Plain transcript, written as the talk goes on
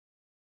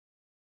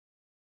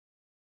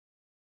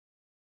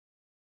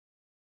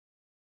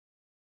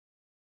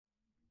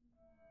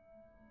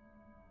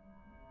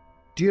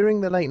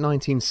During the late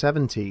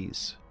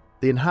 1970s,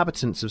 the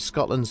inhabitants of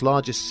Scotland's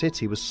largest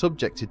city were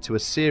subjected to a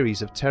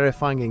series of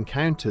terrifying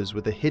encounters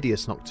with a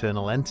hideous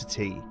nocturnal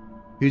entity,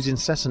 whose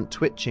incessant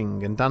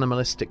twitching and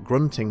animalistic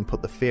grunting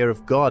put the fear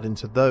of God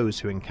into those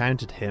who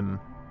encountered him.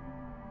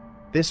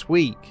 This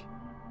week,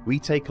 we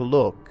take a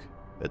look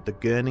at the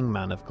Gurning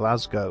Man of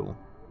Glasgow.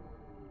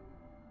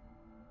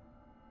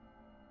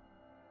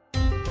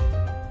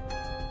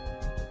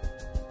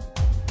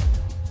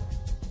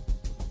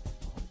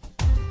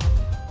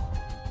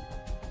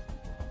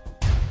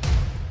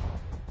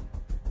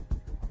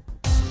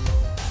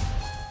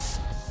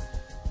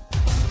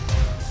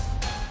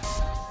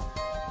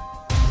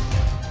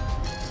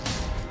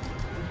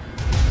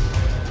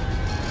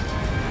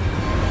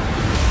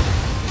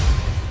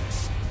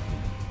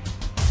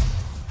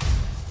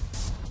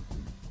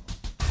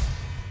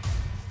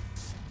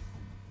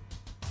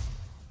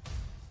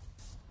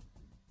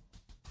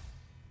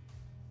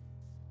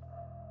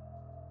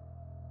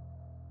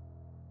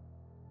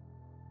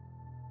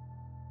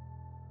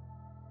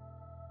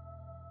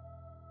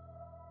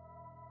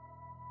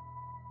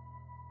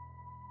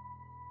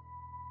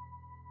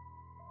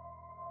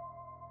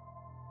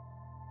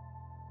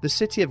 The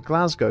city of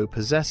Glasgow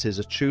possesses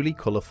a truly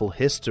colourful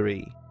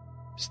history,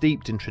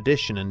 steeped in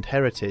tradition and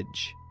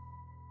heritage.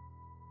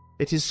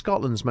 It is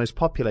Scotland's most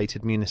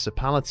populated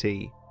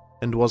municipality,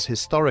 and was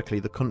historically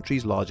the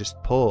country's largest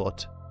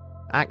port,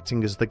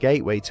 acting as the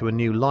gateway to a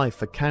new life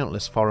for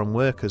countless foreign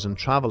workers and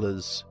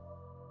travellers.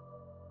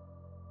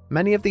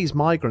 Many of these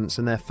migrants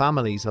and their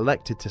families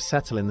elected to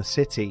settle in the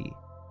city,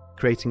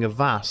 creating a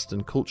vast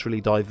and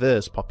culturally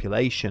diverse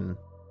population.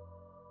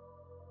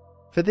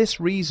 For this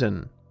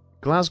reason,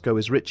 Glasgow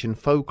is rich in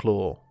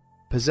folklore,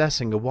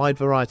 possessing a wide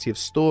variety of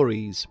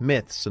stories,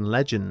 myths and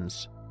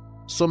legends,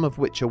 some of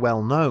which are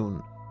well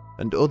known,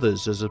 and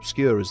others as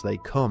obscure as they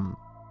come.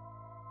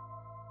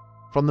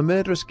 From the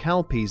murderous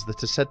kelpies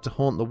that are said to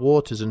haunt the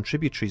waters and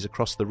tributaries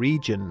across the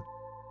region,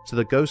 to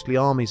the ghostly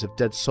armies of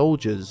dead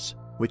soldiers,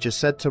 which are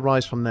said to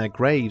rise from their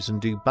graves and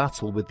do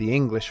battle with the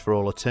English for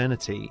all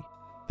eternity,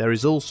 there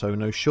is also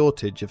no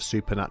shortage of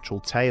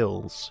supernatural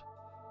tales.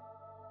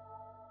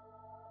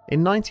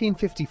 In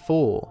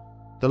 1954,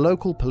 the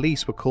local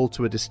police were called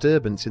to a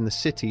disturbance in the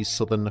city's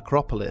southern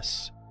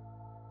necropolis,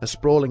 a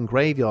sprawling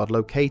graveyard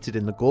located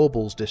in the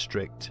Gorbals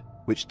district,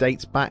 which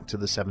dates back to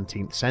the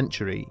 17th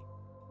century.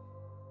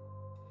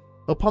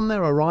 Upon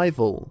their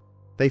arrival,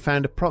 they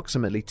found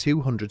approximately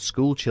 200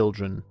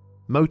 schoolchildren,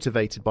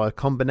 motivated by a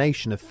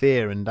combination of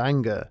fear and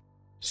anger,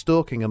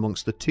 stalking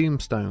amongst the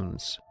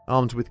tombstones,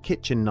 armed with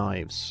kitchen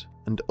knives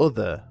and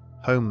other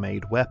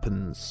homemade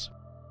weapons.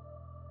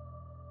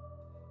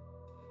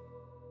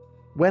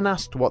 When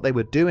asked what they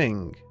were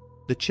doing,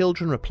 the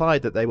children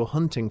replied that they were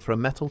hunting for a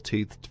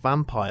metal-toothed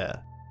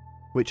vampire,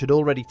 which had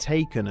already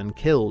taken and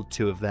killed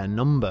 2 of their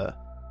number.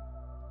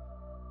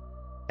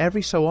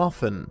 Every so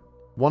often,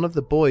 one of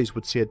the boys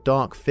would see a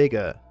dark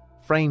figure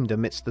framed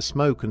amidst the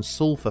smoke and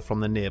sulphur from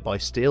the nearby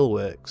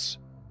steelworks,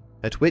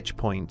 at which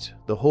point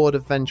the horde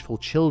of vengeful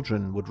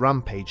children would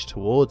rampage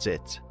towards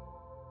it.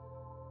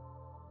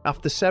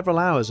 After several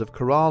hours of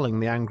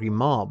corralling the angry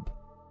mob,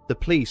 the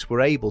police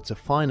were able to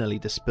finally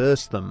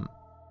disperse them.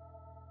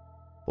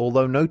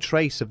 Although no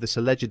trace of this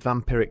alleged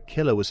vampiric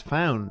killer was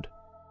found,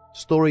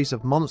 stories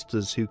of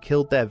monsters who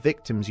killed their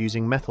victims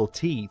using metal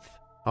teeth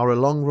are a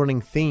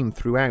long-running theme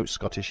throughout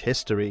Scottish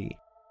history.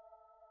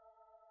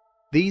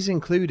 These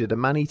included a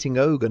man-eating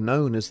ogre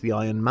known as the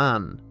Iron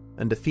Man,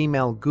 and a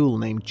female ghoul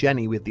named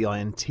Jenny with the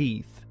iron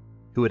teeth,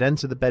 who would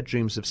enter the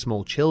bedrooms of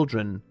small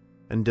children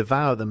and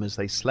devour them as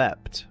they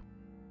slept.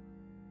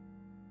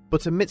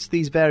 But amidst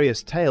these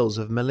various tales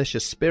of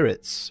malicious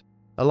spirits,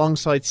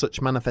 alongside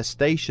such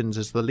manifestations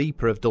as the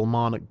Leaper of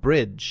Dulmarnock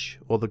Bridge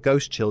or the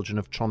Ghost Children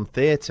of Tron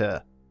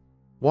Theatre,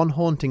 one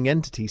haunting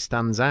entity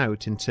stands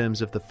out in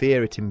terms of the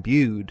fear it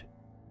imbued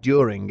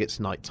during its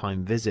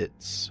nighttime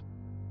visits.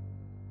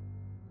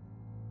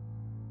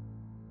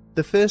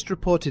 The first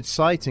reported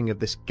sighting of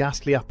this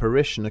ghastly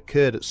apparition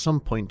occurred at some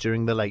point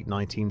during the late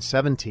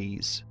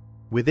 1970s,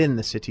 within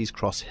the city's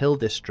Cross Hill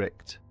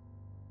district.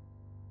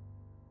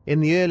 In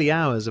the early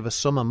hours of a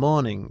summer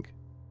morning,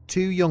 2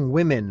 young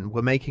women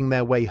were making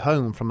their way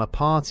home from a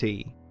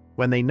party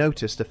when they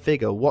noticed a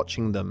figure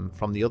watching them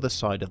from the other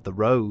side of the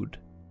road,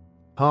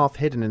 half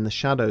hidden in the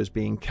shadows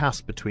being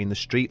cast between the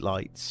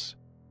streetlights.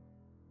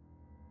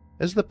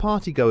 As the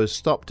partygoers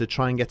stopped to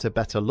try and get a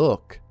better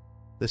look,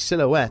 the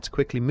silhouette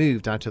quickly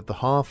moved out of the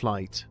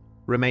half-light,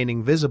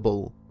 remaining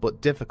visible but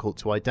difficult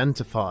to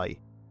identify,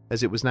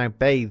 as it was now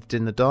bathed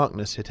in the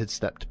darkness it had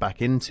stepped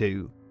back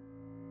into.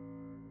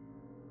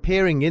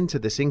 Peering into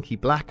this inky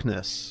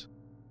blackness,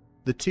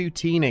 the 2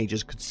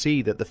 teenagers could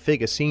see that the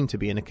figure seemed to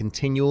be in a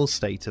continual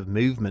state of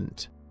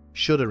movement,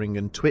 shuddering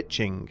and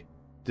twitching,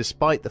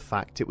 despite the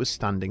fact it was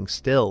standing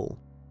still.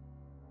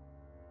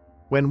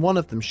 When one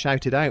of them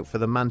shouted out for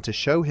the man to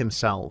show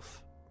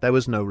himself, there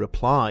was no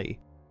reply,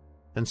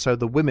 and so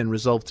the women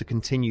resolved to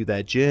continue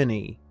their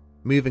journey,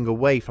 moving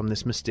away from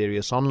this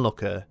mysterious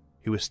onlooker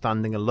who was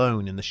standing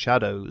alone in the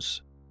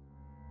shadows.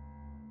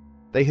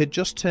 They had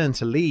just turned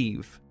to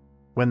leave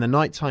when the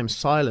nighttime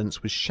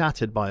silence was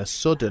shattered by a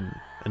sudden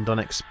and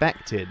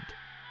unexpected,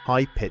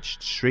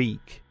 high-pitched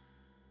shriek.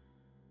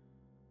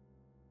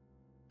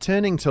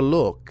 Turning to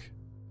look,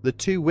 the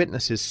two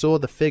witnesses saw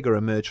the figure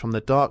emerge from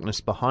the darkness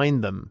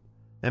behind them,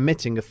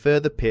 emitting a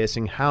further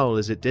piercing howl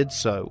as it did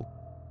so.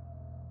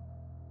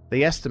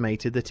 They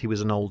estimated that he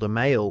was an older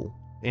male,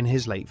 in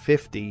his late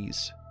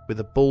 50s, with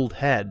a bald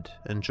head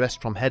and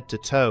dressed from head to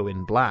toe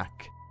in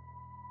black.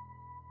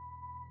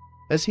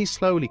 As he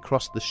slowly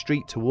crossed the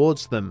street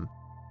towards them,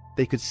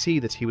 they could see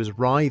that he was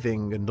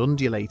writhing and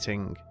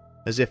undulating,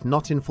 as if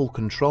not in full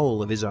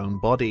control of his own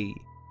body.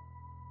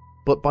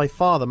 But by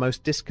far the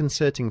most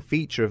disconcerting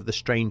feature of the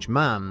strange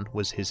man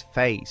was his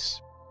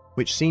face,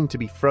 which seemed to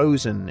be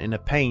frozen in a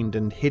pained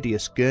and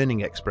hideous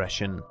gurning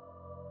expression.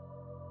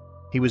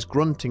 He was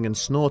grunting and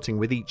snorting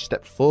with each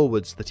step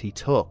forwards that he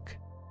took,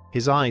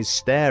 his eyes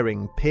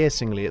staring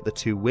piercingly at the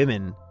two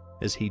women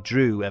as he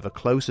drew ever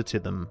closer to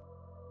them.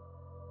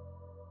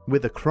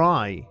 With a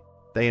cry,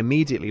 they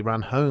immediately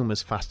ran home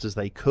as fast as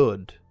they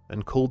could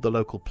and called the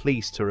local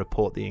police to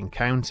report the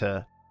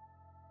encounter.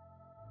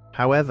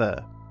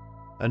 However,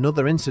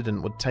 another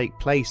incident would take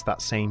place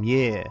that same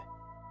year,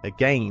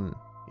 again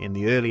in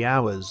the early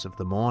hours of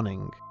the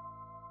morning.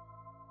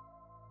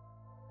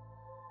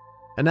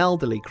 An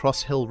elderly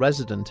Cross Hill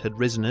resident had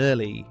risen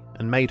early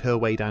and made her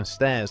way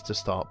downstairs to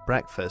start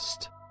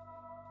breakfast.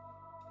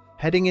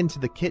 Heading into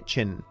the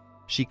kitchen,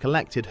 she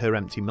collected her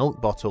empty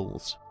milk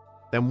bottles,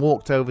 then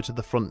walked over to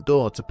the front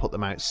door to put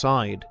them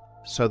outside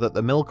so that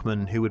the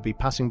milkman who would be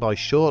passing by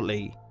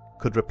shortly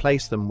could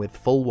replace them with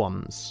full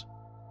ones.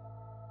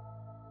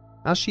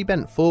 As she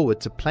bent forward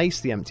to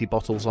place the empty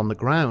bottles on the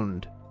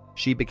ground,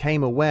 she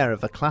became aware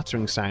of a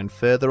clattering sound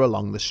further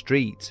along the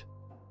street.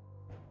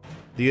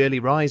 The early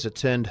riser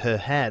turned her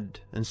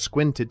head and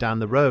squinted down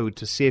the road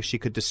to see if she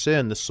could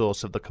discern the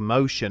source of the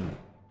commotion.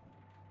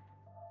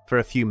 For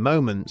a few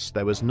moments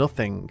there was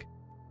nothing,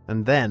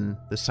 and then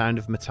the sound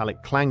of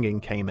metallic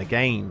clanging came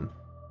again.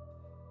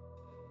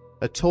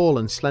 A tall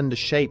and slender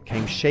shape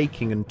came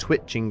shaking and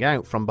twitching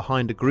out from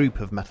behind a group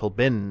of metal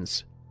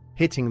bins,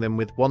 hitting them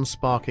with one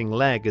sparking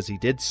leg as he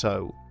did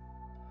so.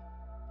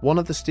 One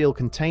of the steel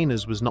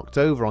containers was knocked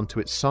over onto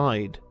its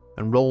side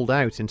and rolled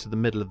out into the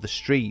middle of the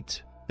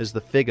street as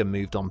the figure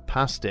moved on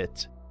past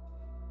it.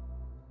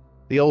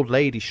 The old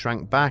lady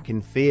shrank back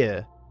in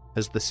fear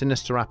as the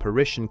sinister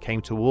apparition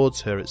came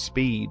towards her at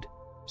speed,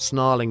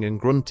 snarling and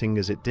grunting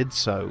as it did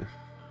so.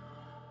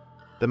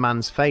 The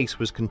man's face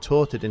was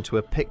contorted into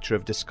a picture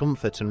of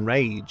discomfort and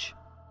rage,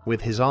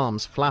 with his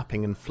arms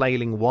flapping and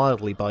flailing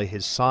wildly by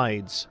his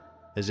sides,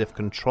 as if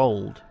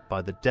controlled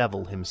by the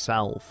devil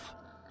himself.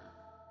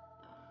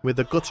 With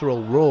a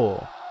guttural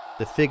roar,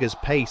 the figure's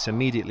pace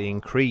immediately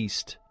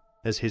increased,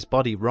 as his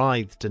body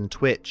writhed and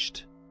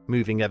twitched,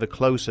 moving ever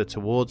closer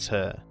towards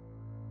her.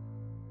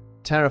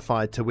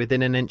 Terrified to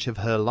within an inch of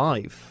her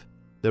life,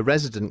 the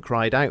resident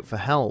cried out for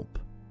help,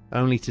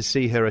 only to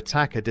see her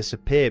attacker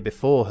disappear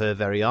before her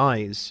very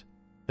eyes,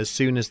 as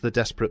soon as the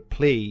desperate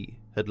plea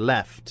had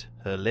left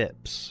her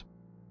lips.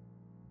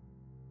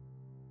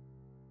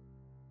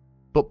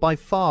 But by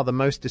far the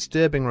most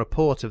disturbing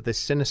report of this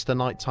sinister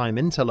nighttime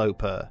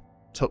interloper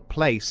took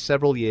place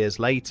several years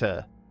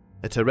later,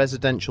 at a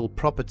residential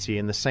property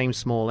in the same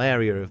small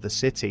area of the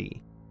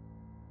city.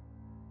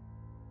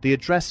 The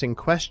address in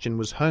question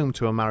was home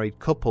to a married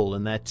couple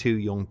and their two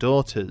young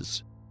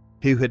daughters,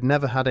 who had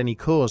never had any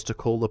cause to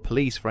call the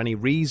police for any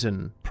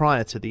reason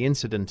prior to the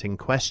incident in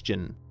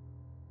question.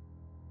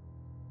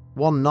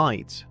 One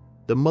night,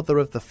 the mother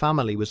of the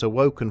family was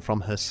awoken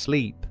from her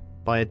sleep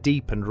by a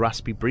deep and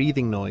raspy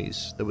breathing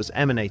noise that was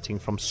emanating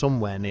from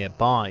somewhere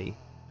nearby.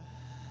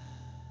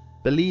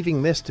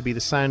 Believing this to be the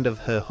sound of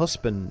her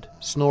husband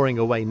snoring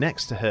away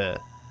next to her,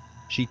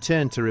 she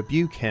turned to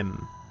rebuke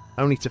him,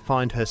 only to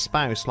find her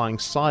spouse lying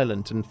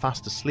silent and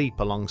fast asleep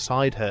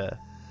alongside her.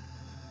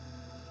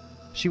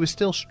 She was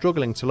still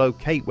struggling to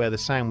locate where the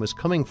sound was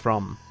coming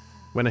from,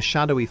 when a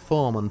shadowy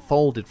form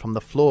unfolded from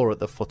the floor at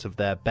the foot of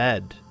their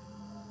bed.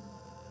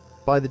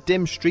 By the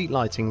dim street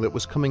lighting that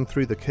was coming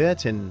through the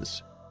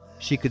curtains,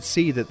 she could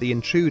see that the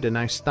intruder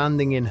now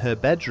standing in her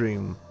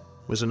bedroom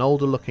was an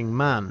older-looking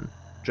man,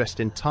 dressed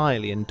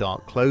entirely in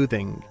dark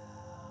clothing.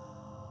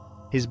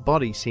 His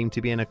body seemed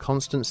to be in a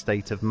constant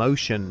state of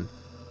motion,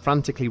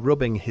 frantically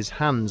rubbing his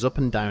hands up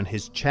and down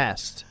his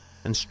chest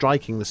and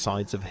striking the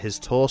sides of his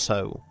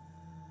torso.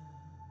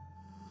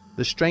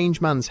 The strange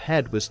man's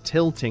head was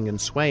tilting and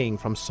swaying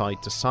from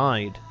side to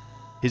side,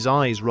 his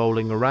eyes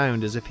rolling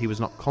around as if he was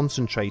not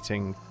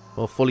concentrating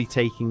or fully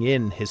taking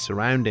in his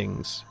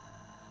surroundings.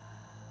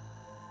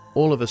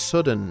 All of a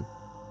sudden,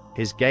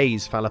 his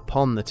gaze fell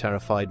upon the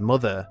terrified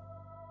mother,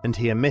 and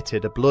he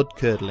emitted a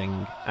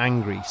blood-curdling,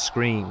 angry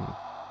scream.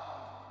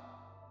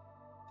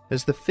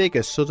 As the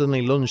figure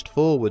suddenly lunged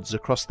forwards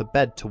across the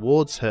bed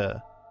towards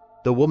her,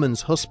 the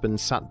woman's husband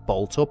sat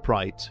bolt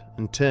upright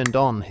and turned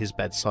on his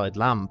bedside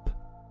lamp.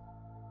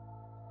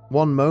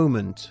 One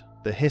moment,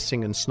 the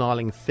hissing and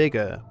snarling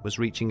figure was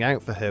reaching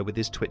out for her with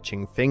his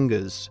twitching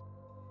fingers.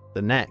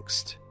 The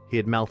next, he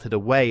had melted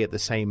away at the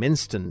same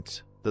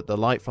instant that the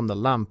light from the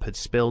lamp had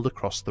spilled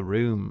across the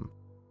room.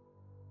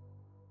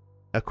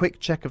 A quick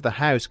check of the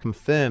house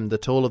confirmed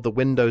that all of the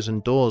windows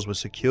and doors were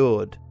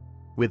secured,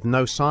 with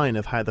no sign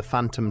of how the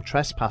phantom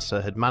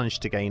trespasser had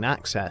managed to gain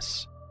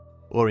access,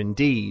 or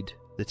indeed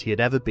that he had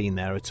ever been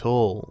there at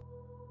all.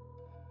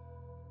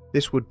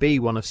 This would be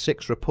one of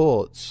 6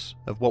 reports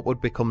of what would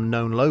become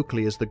known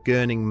locally as the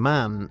Gurning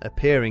Man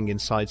appearing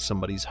inside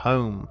somebody's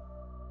home,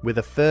 with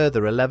a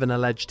further 11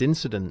 alleged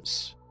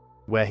incidents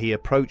where he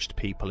approached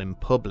people in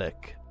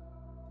public.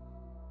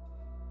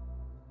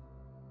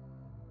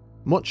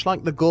 Much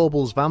like the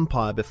Gorbals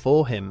vampire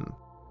before him,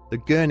 the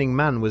Gurning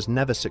Man was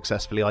never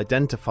successfully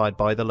identified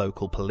by the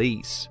local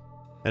police,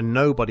 and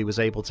nobody was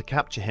able to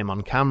capture him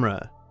on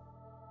camera.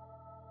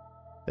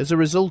 As a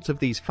result of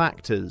these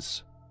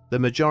factors, the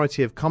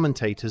majority of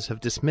commentators have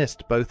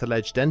dismissed both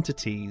alleged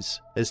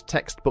entities as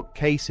textbook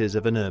cases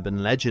of an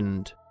urban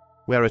legend,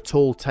 where a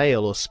tall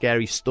tale or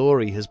scary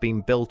story has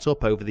been built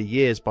up over the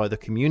years by the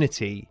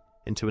community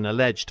into an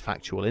alleged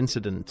factual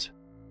incident.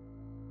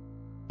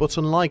 But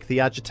unlike the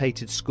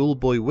agitated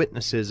schoolboy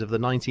witnesses of the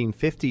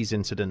 1950s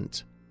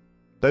incident,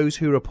 those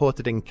who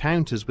reported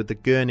encounters with the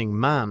Gurning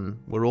Man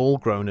were all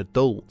grown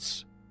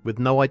adults, with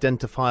no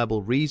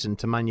identifiable reason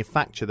to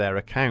manufacture their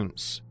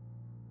accounts.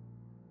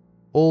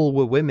 All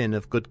were women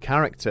of good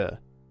character,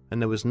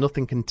 and there was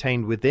nothing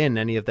contained within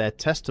any of their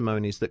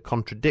testimonies that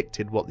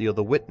contradicted what the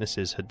other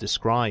witnesses had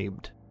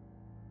described.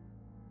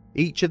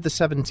 Each of the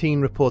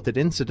 17 reported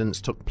incidents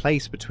took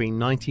place between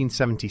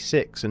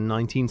 1976 and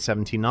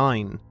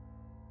 1979.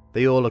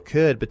 They all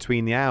occurred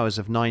between the hours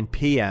of 9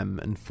 PM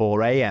and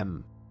 4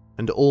 AM,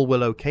 and all were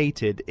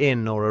located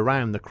in or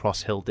around the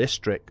Cross Hill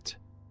district.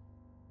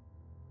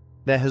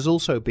 There has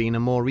also been a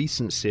more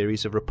recent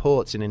series of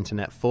reports in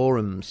internet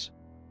forums,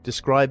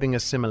 describing a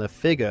similar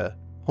figure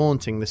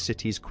haunting the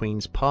city's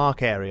Queen's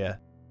Park area,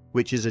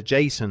 which is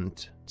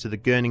adjacent to the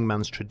Gurning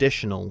Man's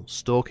traditional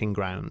stalking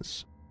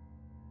grounds.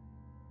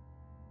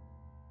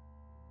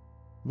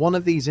 One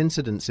of these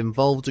incidents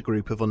involved a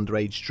group of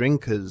underage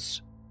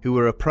drinkers who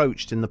were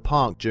approached in the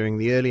park during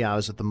the early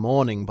hours of the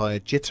morning by a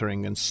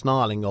jittering and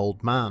snarling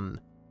old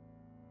man.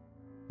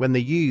 When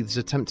the youths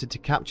attempted to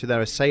capture their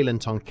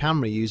assailant on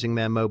camera using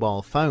their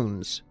mobile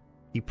phones,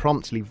 he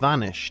promptly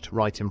vanished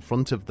right in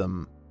front of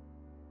them.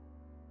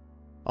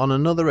 On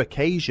another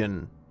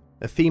occasion,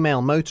 a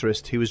female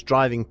motorist who was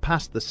driving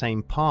past the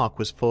same park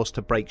was forced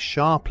to brake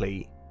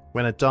sharply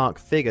when a dark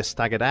figure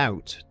staggered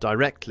out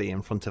directly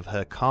in front of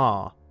her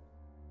car.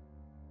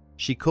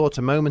 She caught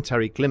a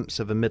momentary glimpse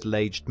of a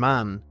middle-aged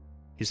man,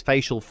 his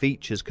facial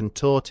features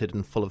contorted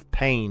and full of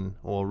pain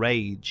or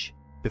rage,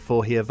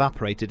 before he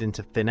evaporated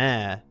into thin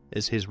air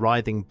as his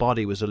writhing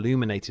body was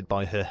illuminated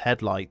by her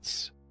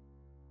headlights.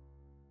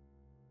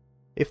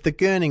 If the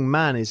Gurning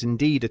Man is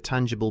indeed a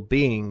tangible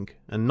being,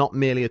 and not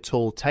merely a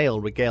tall tale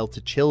regaled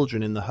to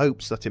children in the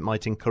hopes that it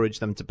might encourage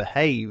them to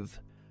behave,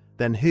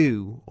 then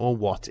who or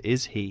what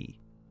is he?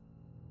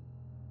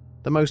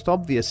 The most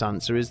obvious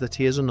answer is that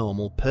he is a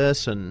normal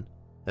person,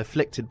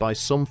 afflicted by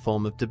some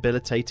form of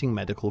debilitating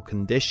medical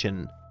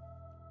condition.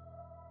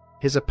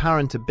 His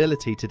apparent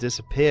ability to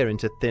disappear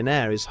into thin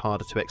air is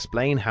harder to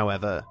explain,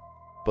 however,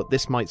 but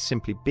this might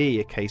simply be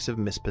a case of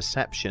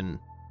misperception.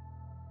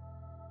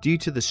 Due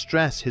to the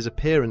stress his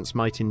appearance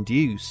might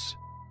induce,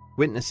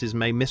 witnesses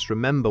may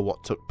misremember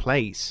what took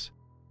place,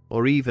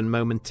 or even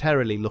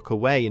momentarily look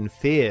away in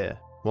fear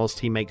whilst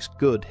he makes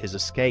good his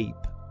escape.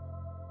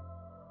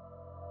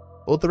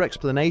 Other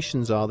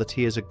explanations are that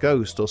he is a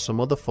ghost or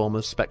some other form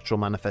of spectral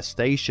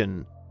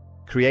manifestation,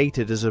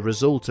 created as a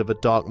result of a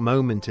dark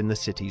moment in the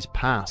city's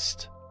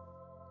past.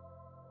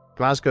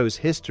 Glasgow's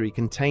history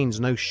contains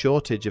no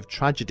shortage of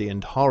tragedy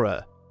and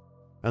horror,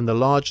 and the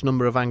large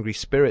number of angry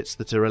spirits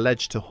that are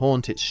alleged to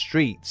haunt its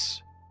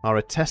streets are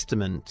a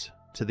testament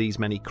to these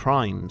many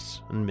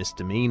crimes and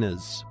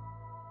misdemeanors.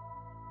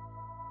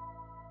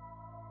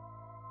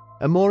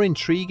 A more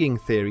intriguing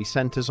theory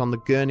centers on the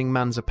Gurning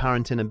Man's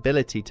apparent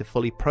inability to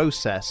fully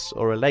process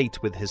or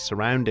relate with his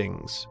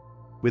surroundings,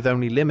 with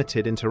only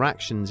limited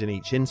interactions in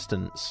each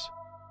instance.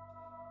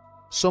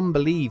 Some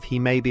believe he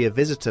may be a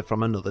visitor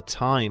from another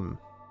time,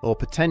 or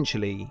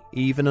potentially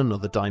even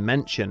another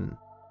dimension.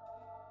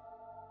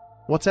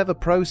 Whatever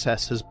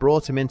process has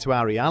brought him into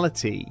our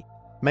reality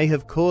may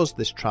have caused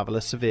this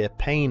traveller severe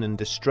pain and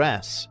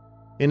distress,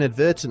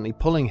 inadvertently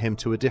pulling him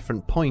to a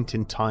different point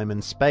in time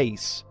and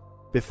space,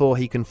 before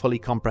he can fully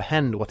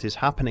comprehend what is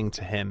happening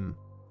to him.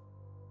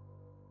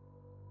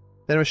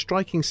 There are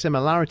striking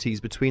similarities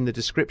between the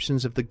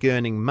descriptions of the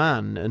Gurning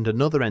Man and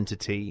another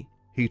entity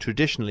who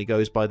traditionally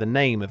goes by the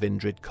name of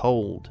Indrid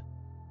Cold,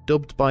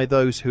 dubbed by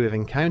those who have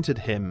encountered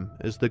him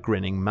as the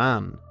Grinning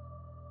Man.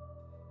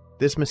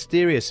 This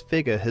mysterious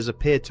figure has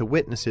appeared to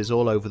witnesses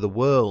all over the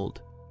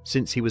world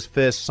since he was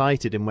first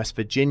sighted in West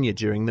Virginia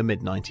during the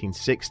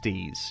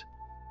mid-1960s.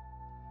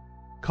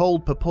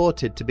 Cold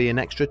purported to be an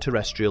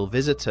extraterrestrial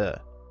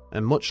visitor,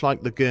 and much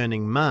like the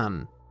Gurning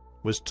Man,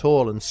 was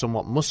tall and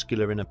somewhat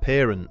muscular in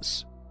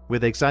appearance,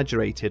 with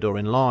exaggerated or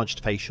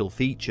enlarged facial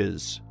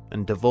features,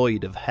 and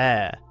devoid of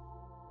hair.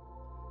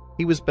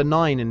 He was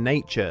benign in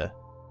nature,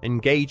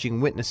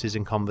 engaging witnesses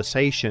in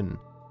conversation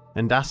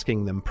and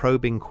asking them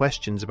probing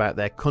questions about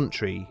their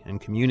country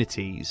and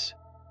communities.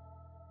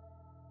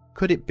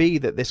 Could it be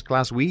that this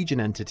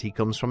Glaswegian entity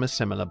comes from a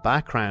similar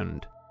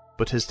background,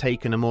 but has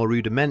taken a more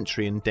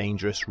rudimentary and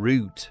dangerous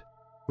route,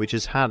 which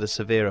has had a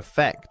severe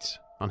effect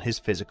on his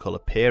physical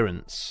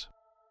appearance?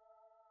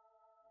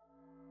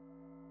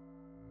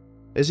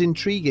 As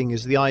intriguing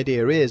as the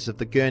idea is of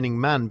the Gurning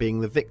Man being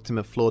the victim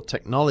of flawed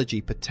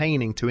technology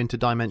pertaining to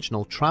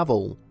interdimensional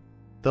travel,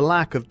 the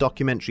lack of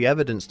documentary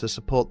evidence to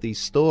support these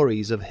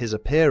stories of his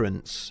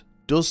appearance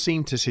does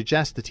seem to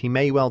suggest that he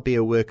may well be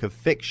a work of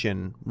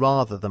fiction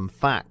rather than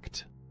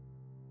fact.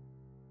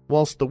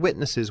 Whilst the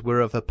witnesses were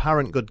of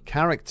apparent good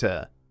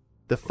character,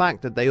 the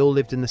fact that they all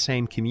lived in the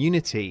same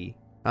community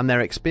and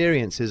their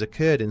experiences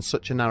occurred in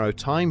such a narrow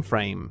time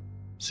frame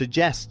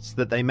suggests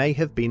that they may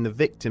have been the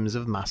victims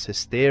of mass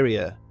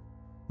hysteria,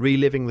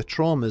 reliving the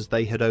traumas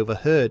they had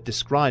overheard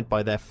described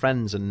by their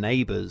friends and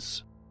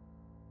neighbours.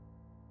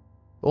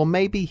 Or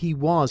maybe he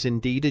was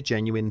indeed a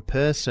genuine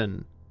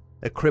person,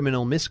 a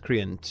criminal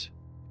miscreant,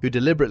 who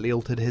deliberately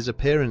altered his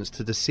appearance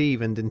to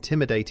deceive and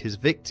intimidate his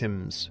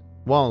victims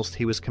whilst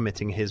he was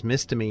committing his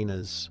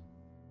misdemeanours.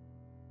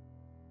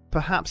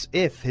 Perhaps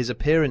if his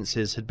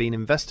appearances had been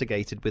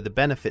investigated with the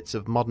benefits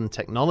of modern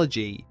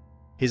technology,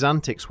 his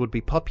antics would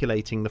be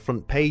populating the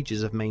front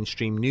pages of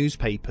mainstream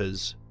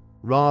newspapers,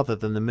 rather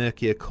than the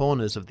murkier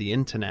corners of the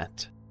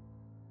internet.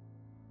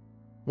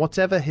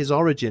 Whatever his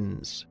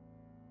origins,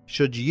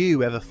 should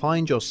you ever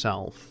find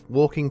yourself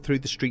walking through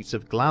the streets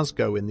of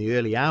Glasgow in the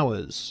early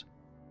hours,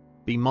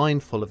 be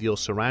mindful of your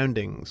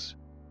surroundings,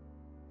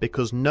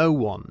 because no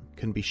one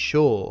can be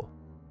sure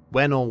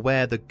when or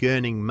where the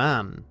Gurning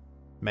Man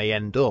may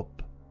end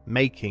up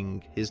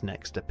making his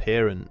next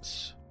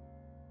appearance.